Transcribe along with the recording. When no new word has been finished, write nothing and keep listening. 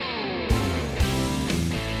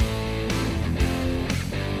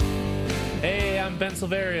Ben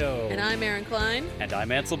Silverio. And I'm Aaron Klein. And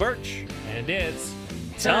I'm Ansel Birch. And it's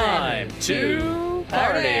Time to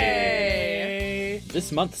party!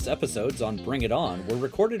 This month's episodes on Bring It On were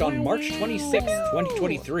recorded on March 26th,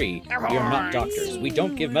 2023. We are not doctors. We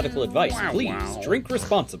don't give medical advice. Please drink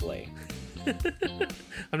responsibly.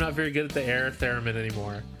 I'm not very good at the air theremin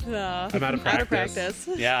anymore. I'm out of practice.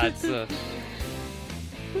 Yeah, it's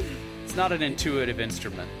not an intuitive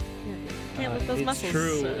instrument. Can't lift those it's muscles.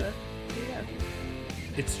 true. Yeah,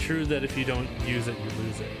 It's true that if you don't use it, you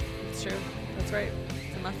lose it. it's true. That's right.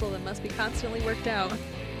 It's a muscle that must be constantly worked out.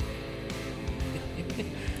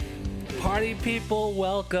 Party people,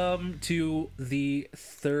 welcome to the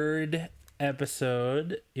third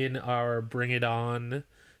episode in our Bring It On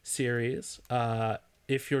series.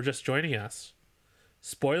 If you're just joining us,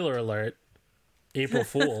 spoiler alert, April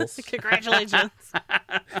Fools. Congratulations.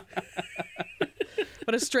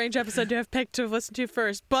 What a strange episode to have picked to listen to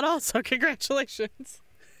first, but also congratulations.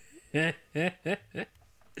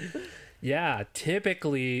 Yeah,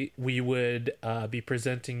 typically we would be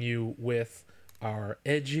presenting you with our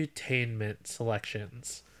edutainment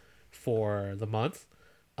selections for the month.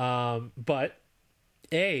 But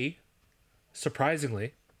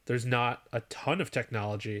surprisingly, there's not a ton of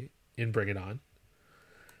technology in Bring It On.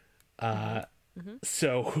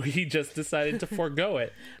 So we just decided to forego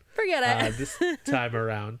it. Forget it. This time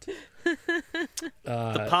around.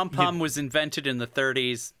 The pom-pom was invented in the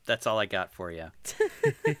 30s. That's all I got for you.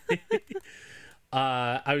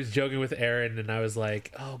 I was joking with Aaron and I was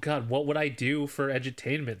like, oh God, what would I do for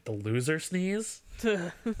edutainment? The loser sneeze?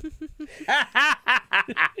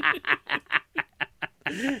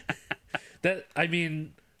 That, I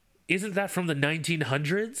mean, isn't that from the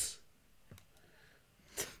 1900s?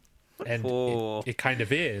 And it kind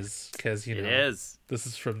of is, because, you know, It is. this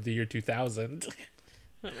is from the year 2000.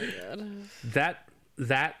 Oh my god.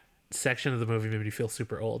 That section of the movie made me feel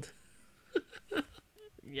super old.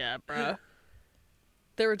 Yeah, bro.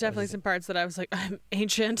 There were definitely some parts that I was like, I'm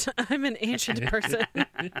ancient. I'm an ancient person.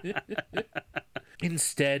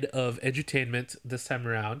 Instead of edutainment this time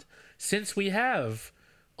around, since we have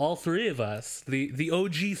all three of us, the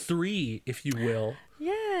OG3, if you will,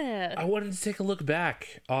 Yeah. I wanted to take a look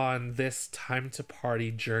back on this time to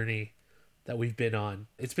party journey that we've been on.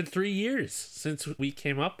 It's been 3 years since we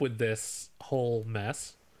came up with this whole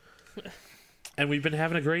mess. And we've been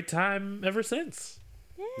having a great time ever since.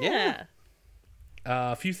 Yeah.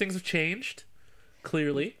 A few things have changed,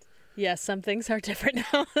 clearly. Yeah, some things are different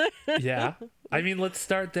now. Yeah. I mean, let's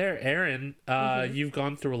start there. Aaron, you've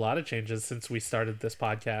gone through a lot of changes since we started this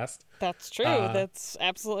podcast. That's true. That's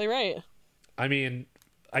absolutely right. I mean,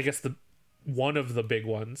 I guess one of the big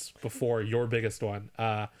ones before your biggest one.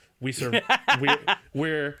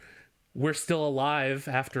 We're still alive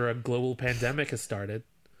after a global pandemic has started.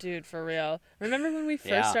 Dude, for real. Remember when we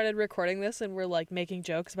first started recording this and we're like making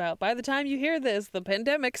jokes about, by the time you hear this, the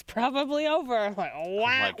pandemic's probably over. I'm like,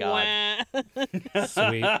 my God.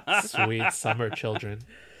 Sweet summer children.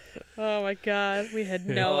 Oh my god, we had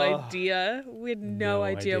no idea. We had no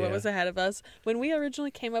idea what was ahead of us. When we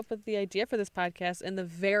originally came up with the idea for this podcast in the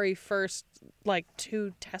very first,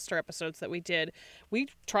 2 tester episodes that we did, we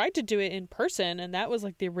tried to do it in person, and that was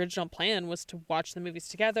the original plan, was to watch the movies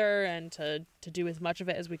together and to do as much of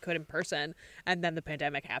it as we could in person. And then the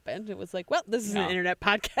pandemic happened. It was like, well, this is an internet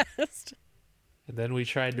podcast. And then we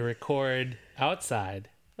tried to record outside.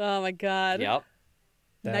 Oh my god. Yep.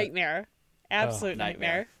 Nightmare. Absolute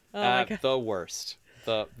nightmare. Oh my god. The worst.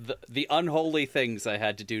 The unholy things I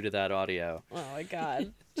had to do to that audio. Oh my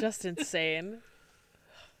god. Just insane.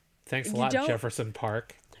 Thanks a lot, Jefferson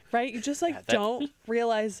Park. Right? You just don't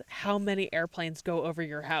realize how many airplanes go over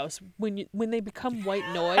your house when they become white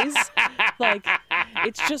noise.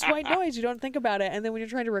 It's just white noise. You don't think about it. And then when you're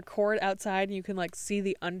trying to record outside and you can see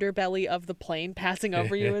the underbelly of the plane passing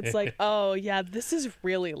over you, it's like, oh yeah, this is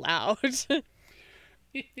really loud.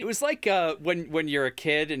 It was like when you're a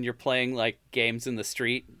kid and you're playing games in the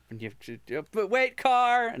street and you have to, but wait,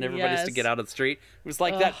 car, and everybody has to get out of the street. It was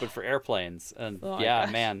like that, but for airplanes. And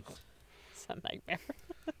man, it's a nightmare.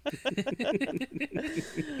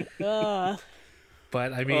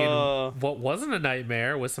 But I mean, what wasn't a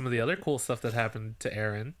nightmare was some of the other cool stuff that happened to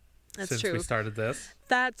Aaron since we started this.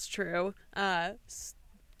 That's true.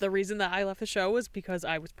 The reason that I left the show was because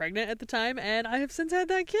I was pregnant at the time, and I have since had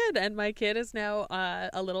that kid, and my kid is now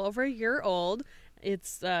a little over a year old.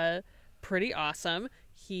 It's pretty awesome.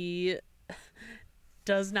 He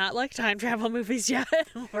does not like time travel movies yet.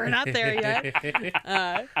 We're not there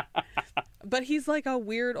yet. But he's like a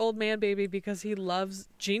weird old man baby because he loves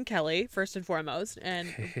Gene Kelly, first and foremost, and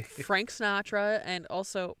Frank Sinatra, and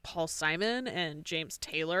also Paul Simon and James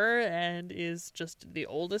Taylor, and is just the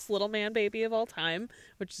oldest little man baby of all time,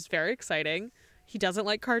 which is very exciting. He doesn't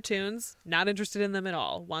like cartoons, not interested in them at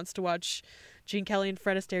all, wants to watch Gene Kelly and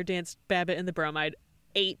Fred Astaire dance Babbitt and the Bromide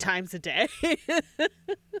 8 times a day.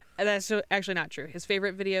 And that's actually not true. His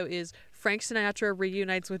favorite video is Frank Sinatra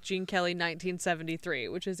reunites with Gene Kelly 1973,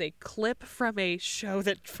 which is a clip from a show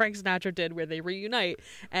that Frank Sinatra did where they reunite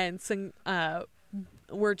and sing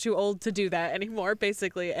We're Too Old to Do That Anymore,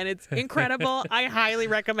 basically. And it's incredible. I highly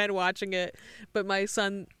recommend watching it. But my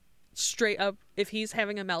son, straight up, if he's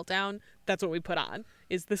having a meltdown, that's what we put on,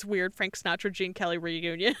 is this weird Frank Sinatra Gene Kelly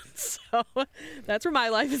reunion. So that's where my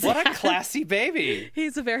life is What at. a classy baby.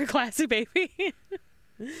 He's a very classy baby.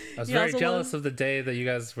 I was very jealous of the day that you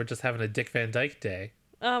guys were just having a Dick Van Dyke day.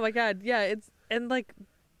 Oh my god, yeah,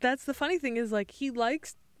 that's the funny thing is, like, he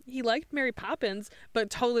liked Mary Poppins,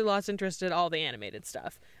 but totally lost interest in all the animated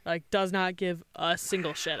stuff. Like, does not give a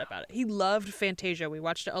single shit about it. He loved Fantasia. We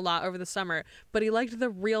watched it a lot over the summer, but he liked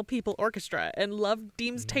the Real People Orchestra and loved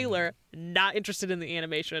Deems Taylor. Not interested in the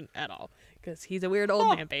animation at all because he's a weird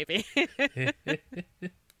old man baby.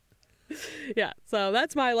 Yeah, so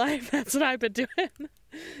that's my life. That's what I've been doing.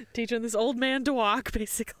 Teaching this old man to walk,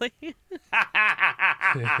 basically. You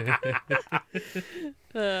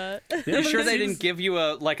sure they didn't give you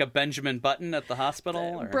a Benjamin Button at the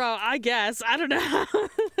hospital? Or? Bro, I guess. I don't know.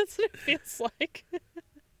 That's what it feels like.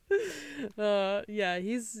 Yeah,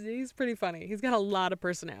 he's pretty funny. He's got a lot of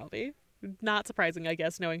personality. Not surprising, I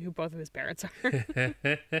guess, knowing who both of his parents are.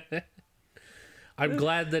 I'm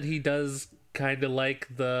glad that he does kind of like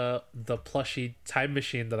the plushy time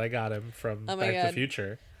machine that I got him from Back to the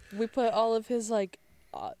Future. We put all of his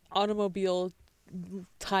automobile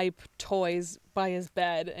type toys by his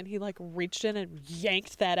bed, and he reached in and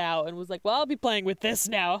yanked that out and was like, well, I'll be playing with this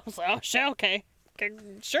now. I was like, oh shit, okay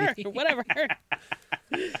sure, whatever.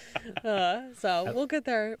 So we'll get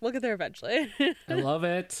there eventually. I love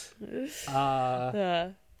it.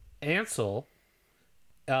 Ansel,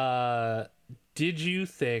 did you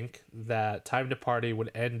think that Time to Party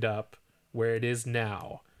would end up where it is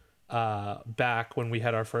now, back when we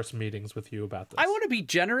had our first meetings with you about this? I want to be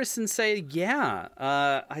generous and say, yeah,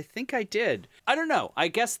 I think I did. I don't know. I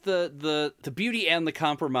guess the beauty and the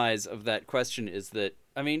compromise of that question is that,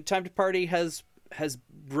 I mean, Time to Party has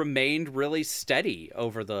remained really steady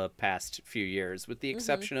over the past few years, with the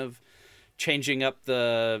exception of changing up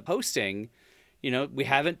the hosting. You know, we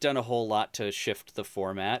haven't done a whole lot to shift the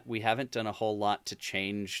format. We haven't done a whole lot to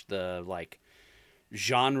change the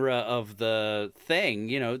genre of the thing.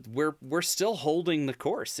 You know, we're still holding the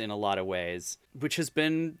course in a lot of ways, which has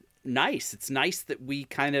been nice. It's nice that we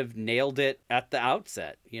kind of nailed it at the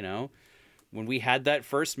outset, you know. When we had that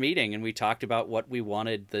first meeting and we talked about what we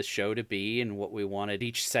wanted the show to be and what we wanted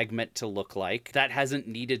each segment to look like, that hasn't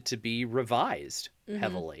needed to be revised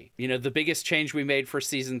heavily. You know, the biggest change we made for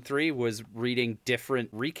season 3 was reading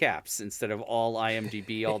different recaps instead of all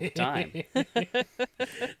IMDb all the time.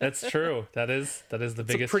 That's true. That is the biggest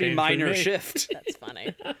change. It's a pretty minor shift. That's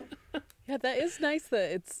funny. Yeah, that is nice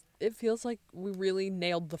that it feels like we really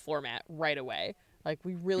nailed the format right away. Like,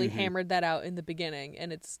 we really hammered that out in the beginning,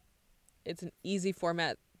 and it's an easy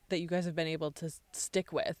format that you guys have been able to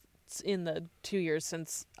stick with in the 2 years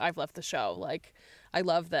since I've left the show. Like, I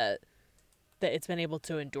love that it's been able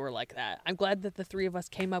to endure like that. I'm glad that the three of us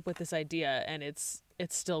came up with this idea, and it's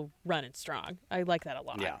still running strong. I like that a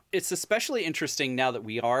lot. Yeah. It's especially interesting now that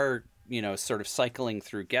we are, you know, sort of cycling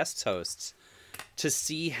through guest hosts, to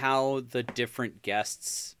see how the different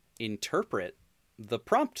guests interpret the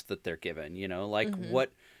prompt that they're given, you know, like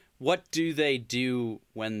what do they do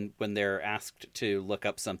when they're asked to look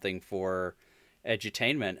up something for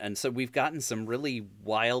edutainment? And so we've gotten some really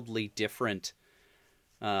wildly different,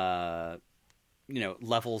 you know,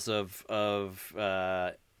 levels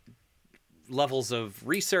of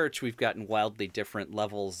research. We've gotten wildly different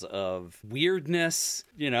levels of weirdness,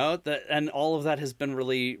 you know, and all of that has been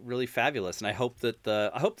really, really fabulous. And I hope that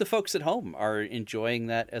the folks at home are enjoying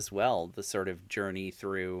that as well. The sort of journey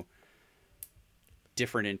through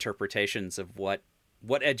different interpretations of what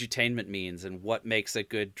edutainment means and what makes a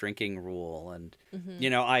good drinking rule. And you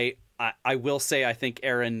know, I will say, I think,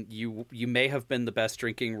 Aaron, you may have been the best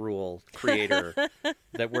drinking rule creator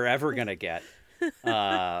that we're ever gonna get.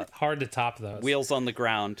 Hard to top those. Wheels on the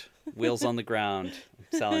ground. I'm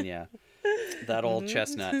telling you, that old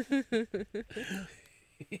chestnut.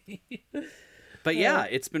 But yeah,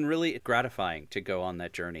 it's been really gratifying to go on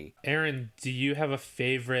that journey. Aaron, do you have a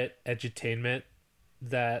favorite edutainment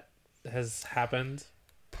that has happened?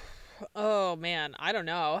 Oh man, I don't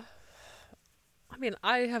know. I mean,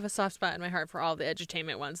 I have a soft spot in my heart for all the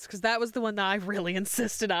edutainment ones because that was the one that I really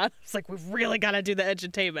insisted on. It's like, we've really got to do the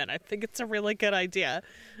edutainment. I think it's a really good idea.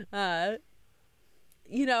 Actually,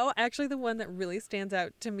 the one that really stands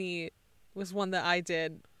out to me was one that I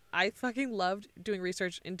did. I fucking loved doing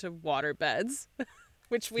research into water beds,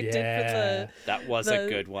 which we did for That was a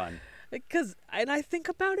good one. And I think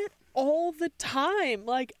about it all the time.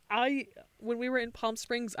 Like, when we were in Palm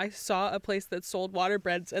Springs, I saw a place that sold water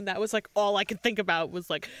beds, and that was like all I could think about was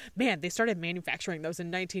like, man, they started manufacturing those in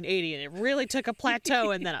 1980, and it really took a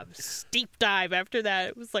plateau and then a steep dive after that.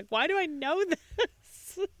 It was like, why do I know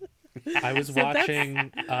this? I was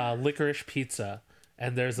watching Licorice Pizza,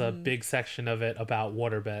 and there's a big section of it about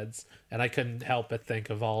waterbeds, and I couldn't help but think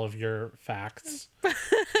of all of your facts.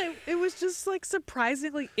 It was just like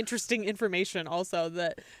surprisingly interesting information also.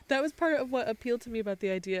 That was part of what appealed to me about the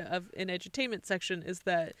idea of an edutainment section, is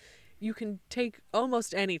that you can take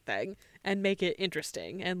almost anything and make it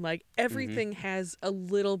interesting, and like everything has a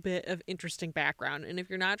little bit of interesting background. And if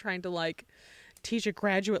you're not trying to like teach a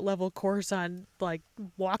graduate level course on like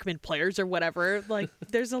Walkman players or whatever, like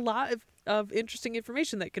there's a lot of interesting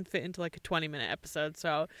information that can fit into like a 20-minute episode.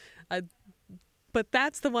 So but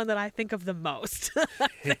that's the one that I think of the most. I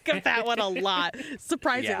think of that one a lot.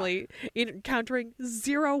 Surprisingly, encountering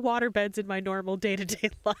 0 waterbeds in my normal day-to-day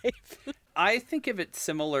life. I think of it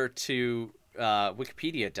similar to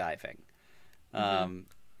Wikipedia diving.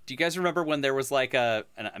 Do you guys remember when there was like and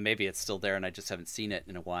maybe it's still there and I just haven't seen it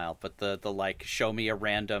in a while, but the like show me a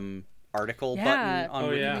random article button on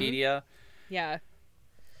Wikipedia? Yeah.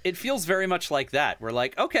 It feels very much like that. We're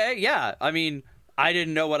like, okay, yeah, I mean, I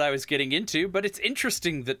didn't know what I was getting into, but it's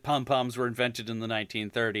interesting that pom-poms were invented in the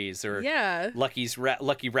 1930s, or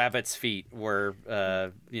Lucky Rabbit's feet were,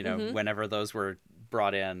 whenever those were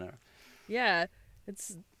brought in. Yeah,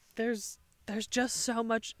 there's just so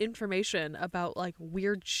much information about like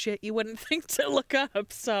weird shit you wouldn't think to look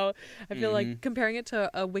up. So I feel like comparing it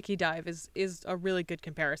to a wiki dive is a really good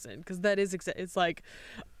comparison, because that is it's like,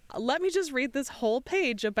 let me just read this whole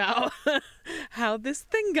page about how this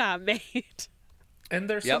thing got made. And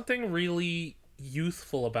there's something really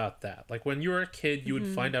youthful about that. Like when you were a kid, you would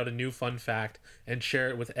find out a new fun fact and share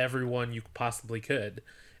it with everyone you possibly could.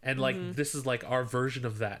 And like this is like our version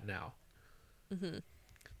of that now. It's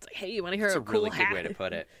like, hey, you want to hear That's a cool really good way to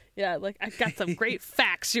put it. Yeah, like I've got some great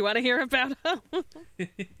facts you want to hear about.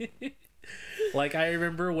 Like I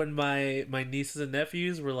remember when my nieces and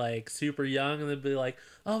nephews were like super young, and they'd be like,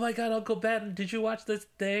 "Oh my god, Uncle Ben, did you watch this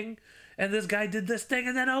thing? And this guy did this thing,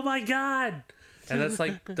 and then oh my god!" And that's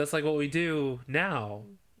like what we do now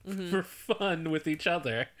for fun with each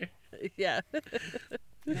other. Yeah.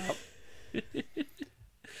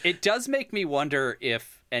 It does make me wonder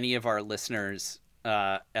if any of our listeners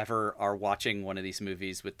ever are watching one of these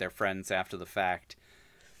movies with their friends after the fact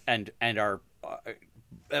and are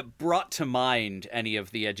brought to mind any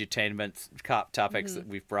of the edutainment topics that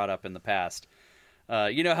we've brought up in the past.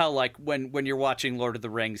 You know how like when you're watching Lord of the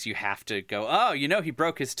Rings, you have to go, oh, he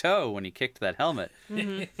broke his toe when he kicked that helmet.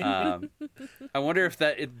 I wonder if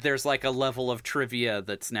there's like a level of trivia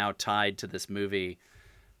that's now tied to this movie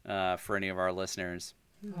for any of our listeners.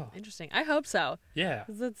 Interesting. I hope so. Yeah.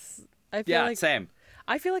 Same.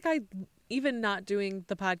 I feel like even not doing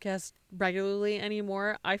the podcast regularly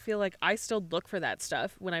anymore, I feel like I still look for that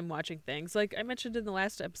stuff when I'm watching things. Like I mentioned in the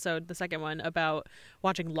last episode, the second one, about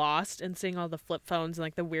watching Lost and seeing all the flip phones and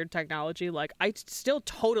like the weird technology. Like I still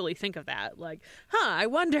totally think of that. Like, I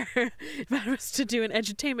wonder if I was to do an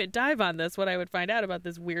edutainment dive on this, what I would find out about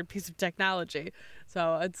this weird piece of technology.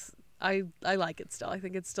 So I like it still. I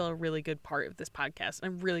think it's still a really good part of this podcast.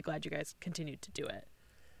 I'm really glad you guys continued to do it.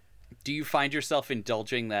 Do you find yourself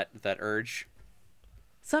indulging that urge?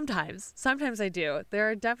 Sometimes I do. There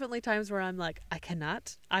are definitely times where I'm like,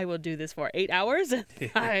 I will do this for 8 hours, and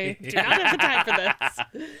I do not have the time for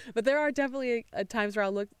this. But there are definitely times where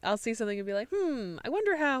I'll see something and be like, I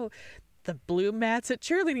wonder how the blue mats at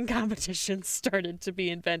cheerleading competitions started to be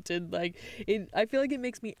invented. Like, I feel like it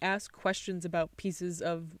makes me ask questions about pieces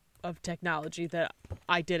of technology that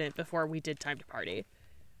I didn't before we did Time to Party.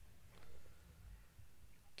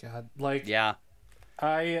 God, like, yeah,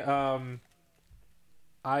 I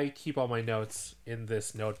keep all my notes in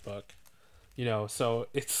this notebook, so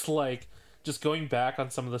it's like just going back on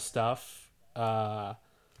some of the stuff that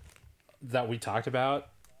we talked about.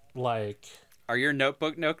 Like, are your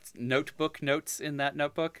notebook notes in that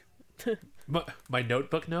notebook? my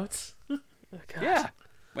notebook notes? Oh, God. Yeah,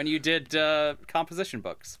 when you did composition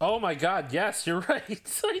books. Oh my God, yes, you're right.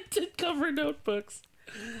 I did cover notebooks.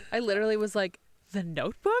 I literally was like, the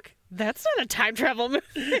Notebook? that's not a time travel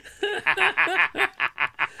movie.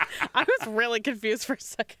 I was really confused for a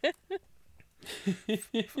second.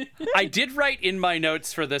 I did write in my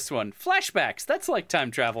notes for this one, flashbacks. That's like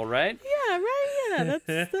time travel, right? Yeah, right.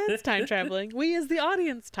 Yeah, that's time traveling. We as the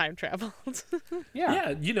audience time traveled.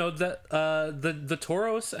 Yeah, you know the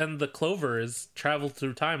Tauros and the Clovers travel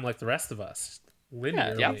through time like the rest of us,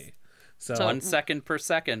 linearly. Yeah. So 1 second per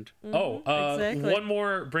second. Exactly. One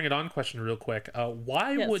more Bring It On question real quick.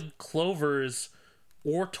 Why would Clovers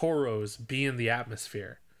or Tauros be in the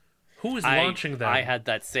atmosphere? Who is launching them? I had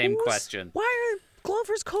that same question. Why are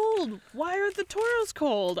Clovers cold? Why are the Tauros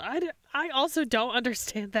cold? I also don't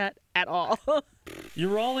understand that at all.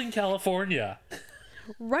 You're all in California.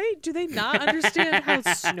 Right? Do they not understand how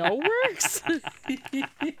snow works?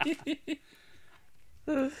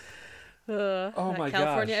 Oh my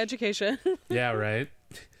California gosh. education. Yeah, right.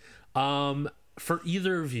 For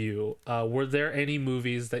either of you, were there any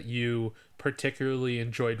movies that you particularly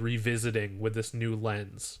enjoyed revisiting with this new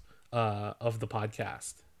lens of the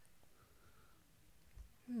podcast?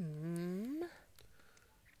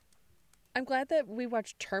 I'm glad that we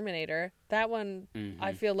watched Terminator. That one,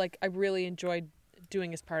 I feel like I really enjoyed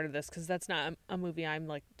doing as part of this because that's not a movie I'm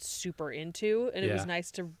like super into, and it was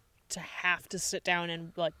nice to have to sit down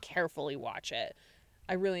and like carefully watch it.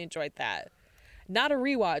 I really enjoyed that. Not a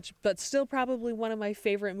rewatch, but still probably one of my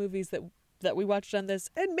favorite movies that we watched on this,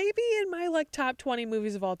 and maybe in my like top 20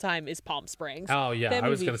 movies of all time is Palm Springs. Oh yeah, that I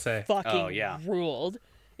was movie gonna say fucking ruled.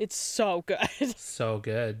 It's so good. So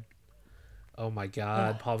good. Oh my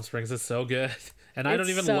god, Palm Springs is so good, and I don't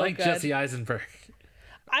even so like good. Jesse Eisenberg.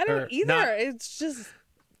 I don't either. not- It's just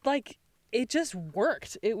like it just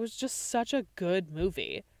worked. It was just such a good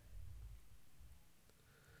movie.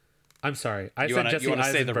 I'm sorry, I You said want Jesse to say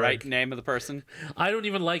Eisenberg. the right name of the person? I don't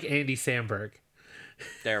even like Andy Samberg.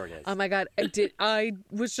 There it is. Oh my god, I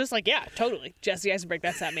was just like, yeah, totally. Jesse Eisenberg,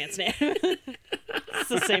 that's that man's name. It's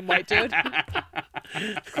the same white dude.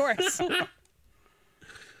 Of course.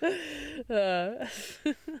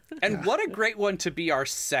 And what a great one to be our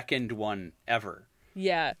second one ever.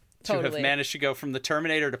 Yeah, To totally. have managed to go from the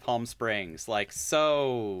Terminator to Palm Springs. Like,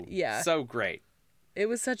 so great. It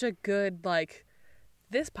was such a good, like,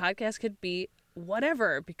 this podcast could be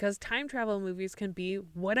whatever, because time travel movies can be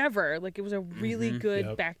whatever. Like, it was a really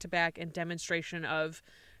good back-to-back and demonstration of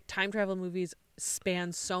time travel movies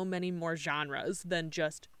span so many more genres than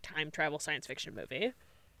just time travel science fiction movie.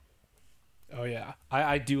 Oh yeah,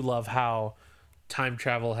 I do love how time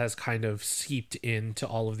travel has kind of seeped into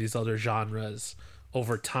all of these other genres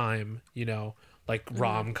over time, you know, like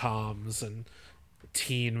rom-coms and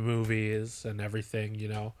teen movies and everything, you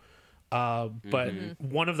know. But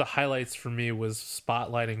one of the highlights for me was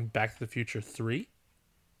spotlighting Back to the Future 3.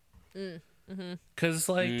 Because,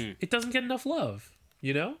 like, it doesn't get enough love,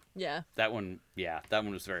 you know? Yeah. That one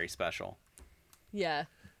was very special. Yeah.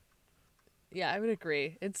 Yeah, I would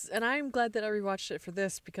agree. And I'm glad that I rewatched it for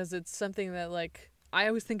this because it's something that, like, I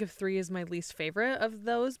always think of 3 as my least favorite of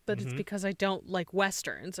those, but it's because I don't like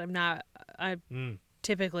Westerns. I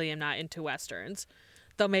typically am not into Westerns,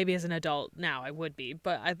 though maybe as an adult now I would be.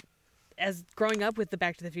 But as growing up with the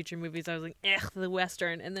Back to the Future movies, I was like, the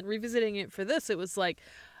Western. And then revisiting it for this, it was like,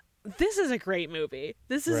 this is a great movie.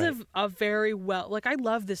 This is a very well, like, I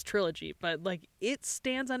love this trilogy, but, like, it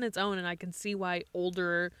stands on its own, and I can see why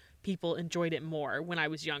older people enjoyed it more when I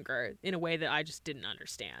was younger in a way that I just didn't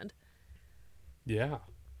understand. Yeah.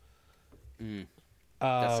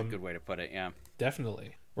 That's a good way to put it, yeah.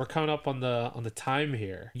 Definitely. We're coming up on the time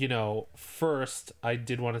here. You know, first, I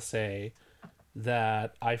did want to say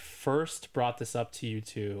that I first brought this up to you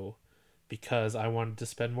two because I wanted to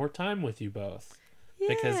spend more time with you both. Yeah.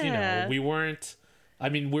 Because, you know, we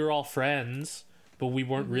were all friends, but we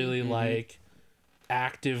weren't really, like,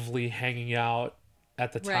 actively hanging out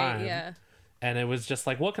at the time. Right, yeah. And it was just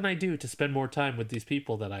like, what can I do to spend more time with these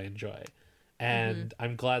people that I enjoy? And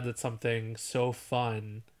I'm glad that something so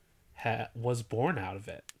fun was born out of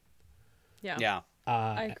it. Yeah. Yeah.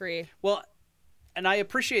 I agree. Well, and I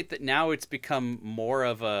appreciate that now it's become more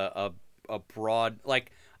of a broad,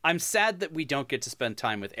 like, I'm sad that we don't get to spend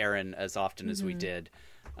time with Aaron as often as we did.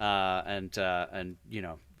 And you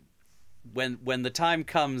know, when the time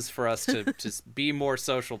comes for us to be more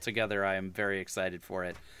social together, I am very excited for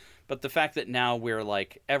it. But the fact that now we're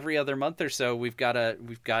like every other month or so, we've got a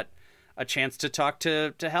chance to talk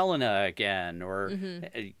to Helena again, or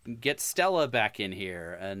get Stella back in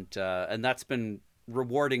here, and that's been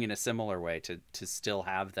rewarding in a similar way to still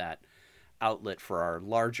have that outlet for our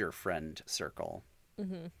larger friend circle.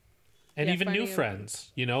 And even new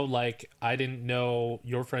friends, you know, like I didn't know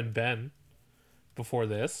your friend Ben before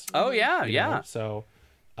this. Oh yeah, you yeah. know, so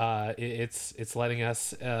it's letting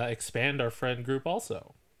us expand our friend group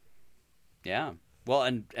also. Yeah. Well,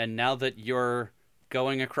 and now that you're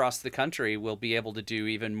going across the country, we'll be able to do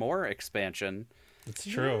even more expansion. It's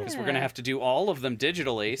true. Because we're going to have to do all of them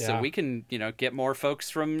digitally, so Yeah. we can, get more folks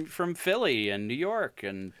from Philly and New York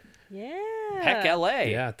and heck, LA.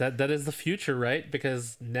 Yeah, that is the future, right?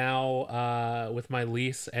 Because now, with my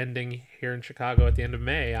lease ending here in Chicago at the end of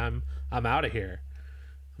May, I'm out of here.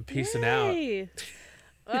 I'm peacing out. Yay.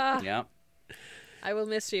 Yeah. I will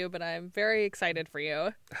miss you, but I'm very excited for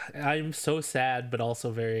you. I'm so sad, but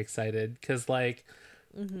also very excited because, like,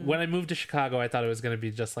 when I moved to Chicago, I thought it was going to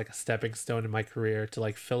be just like a stepping stone in my career to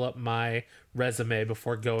like fill up my resume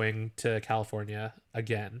before going to California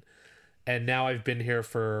again. And now I've been here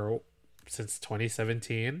since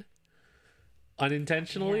 2017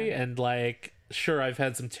 unintentionally. Yeah. And like, sure, I've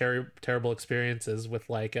had some terrible experiences with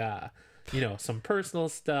like, some personal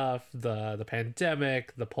stuff, the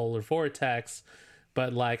pandemic, the polar vortex.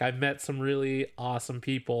 But like, I've met some really awesome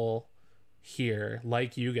people here,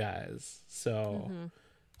 like you guys. So,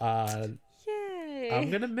 Yay. I'm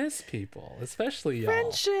gonna miss people, especially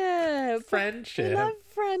y'all. Friendship. We love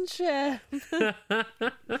friendship.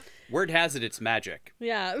 Word has it, it's magic.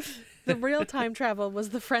 Yeah. The real time travel was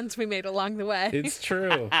the friends we made along the way. It's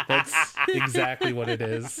true. That's exactly what it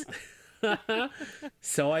is.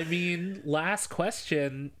 So, I mean, last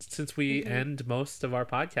question, since we end most of our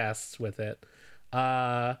podcasts with it.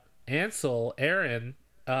 Ansel, Aaron,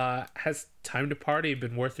 has Time to Party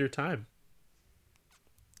been worth your time?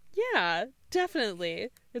 Yeah, definitely.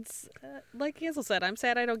 It's like Hansel said, I'm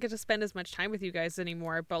sad I don't get to spend as much time with you guys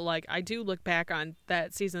anymore, but like I do look back on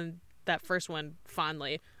that season, that first one,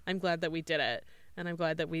 fondly. I'm glad that we did it, and I'm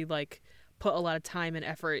glad that we like put a lot of time and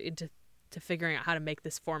effort into figuring out how to make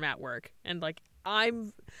this format work. And like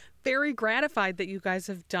I'm very gratified that you guys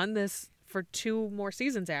have done this for 2 more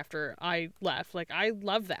seasons after I left. Like I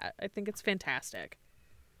love that. I think it's fantastic.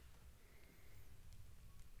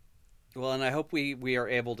 Well, and I hope we are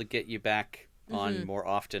able to get you back on more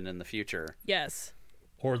often in the future. Yes.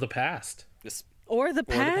 Or the past? Or the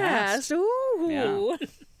past. Ooh. Yeah.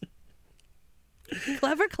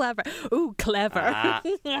 Clever. Ooh, clever.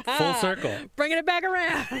 Full circle. Bringing it back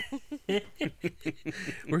around.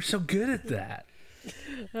 We're so good at that.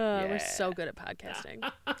 We're so good at podcasting.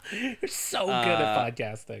 We're so good at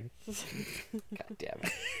podcasting. God damn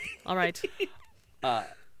it. All right.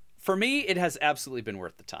 For me, it has absolutely been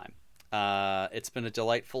worth the time. It's been a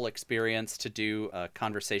delightful experience to do a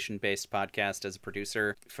conversation-based podcast as a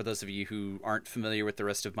producer. For those of you who aren't familiar with the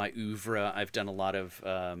rest of my oeuvre, I've done a lot of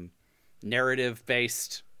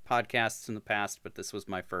narrative-based podcasts in the past, but this was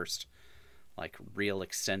my first like real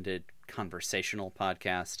extended conversational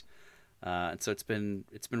podcast. And so it's been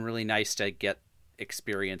really nice to get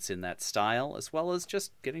experience in that style, as well as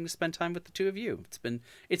just getting to spend time with the two of you.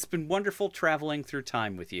 It's been wonderful traveling through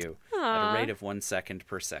time with you at a rate of 1 second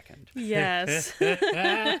per second. Yes.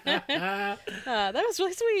 That was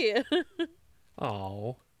really sweet.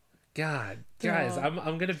 Oh, God, guys,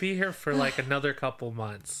 I'm gonna be here for like another couple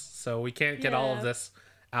months, so we can't get all of this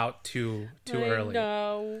out too early.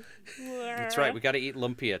 No. That's right. We got to eat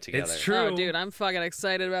lumpia together. It's true. Oh, dude, I'm fucking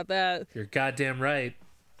excited about that. You're goddamn right.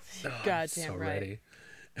 Goddamn so right. ready.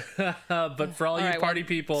 But for all you right, party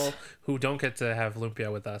people who don't get to have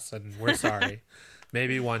lumpia with us, and we're sorry,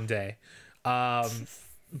 maybe one day.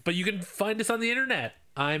 But you can find us on the internet.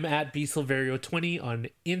 I'm at bsilverio20 on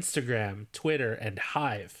Instagram, Twitter, and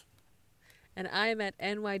Hive. And I'm at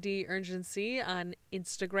NYD Urgency on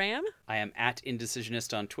Instagram. I am at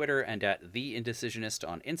Indecisionist on Twitter and at The Indecisionist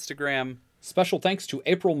on Instagram. Special thanks to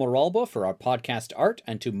April Moralba for our podcast art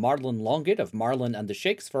and to Marlon Longit of Marlon and the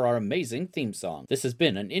Shakes for our amazing theme song. This has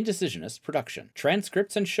been an Indecisionist production.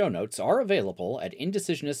 Transcripts and show notes are available at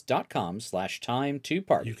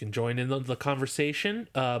indecisionist.com/time2party. You can join in the conversation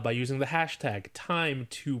by using the hashtag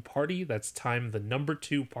time2party. That's time the number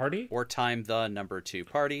 2 party. Or time the number 2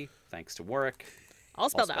 party. Thanks to Warwick. All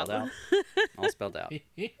spelled out. All spelled out.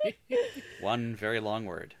 One very long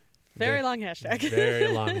word. Very long hashtag. Very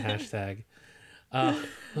long hashtag. And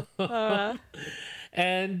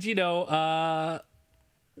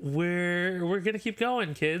we're gonna keep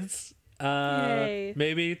going, kids. Yay.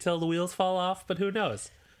 Maybe till the wheels fall off, but who knows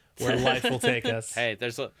where life will take us. Hey,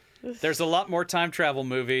 there's a lot more time travel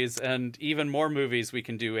movies and even more movies we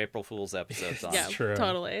can do April Fool's episodes on. Yeah, true.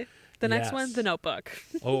 Totally. The next Yes. one, The Notebook.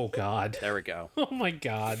 Oh God. There we go. Oh my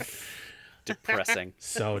God. Depressing.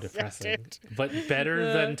 So depressing. But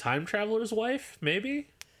better than Time Traveler's Wife, maybe?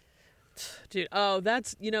 Dude,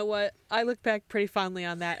 that's, you know what? I look back pretty fondly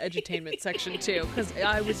on that edutainment section too, because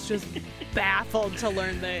I was just baffled to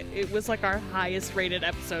learn that it was like our highest rated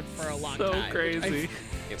episode for a long time. So crazy.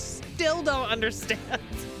 I still don't understand.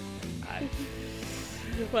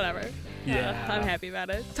 Whatever. Yeah. I'm happy about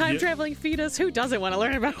it. Time traveling fetus, who doesn't want to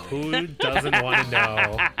learn about? Who doesn't want to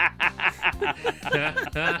know?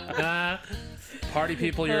 Party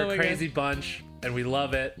people, you're a crazy bunch, and we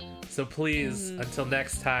love it. So please, until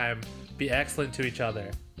next time, be excellent to each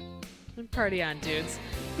other. Party on, dudes.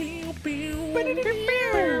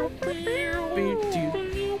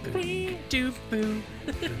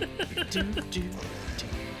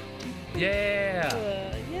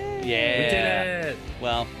 Yeah! Yeah. We did it!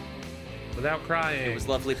 Well, Without crying. it was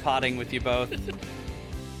lovely potting with you both.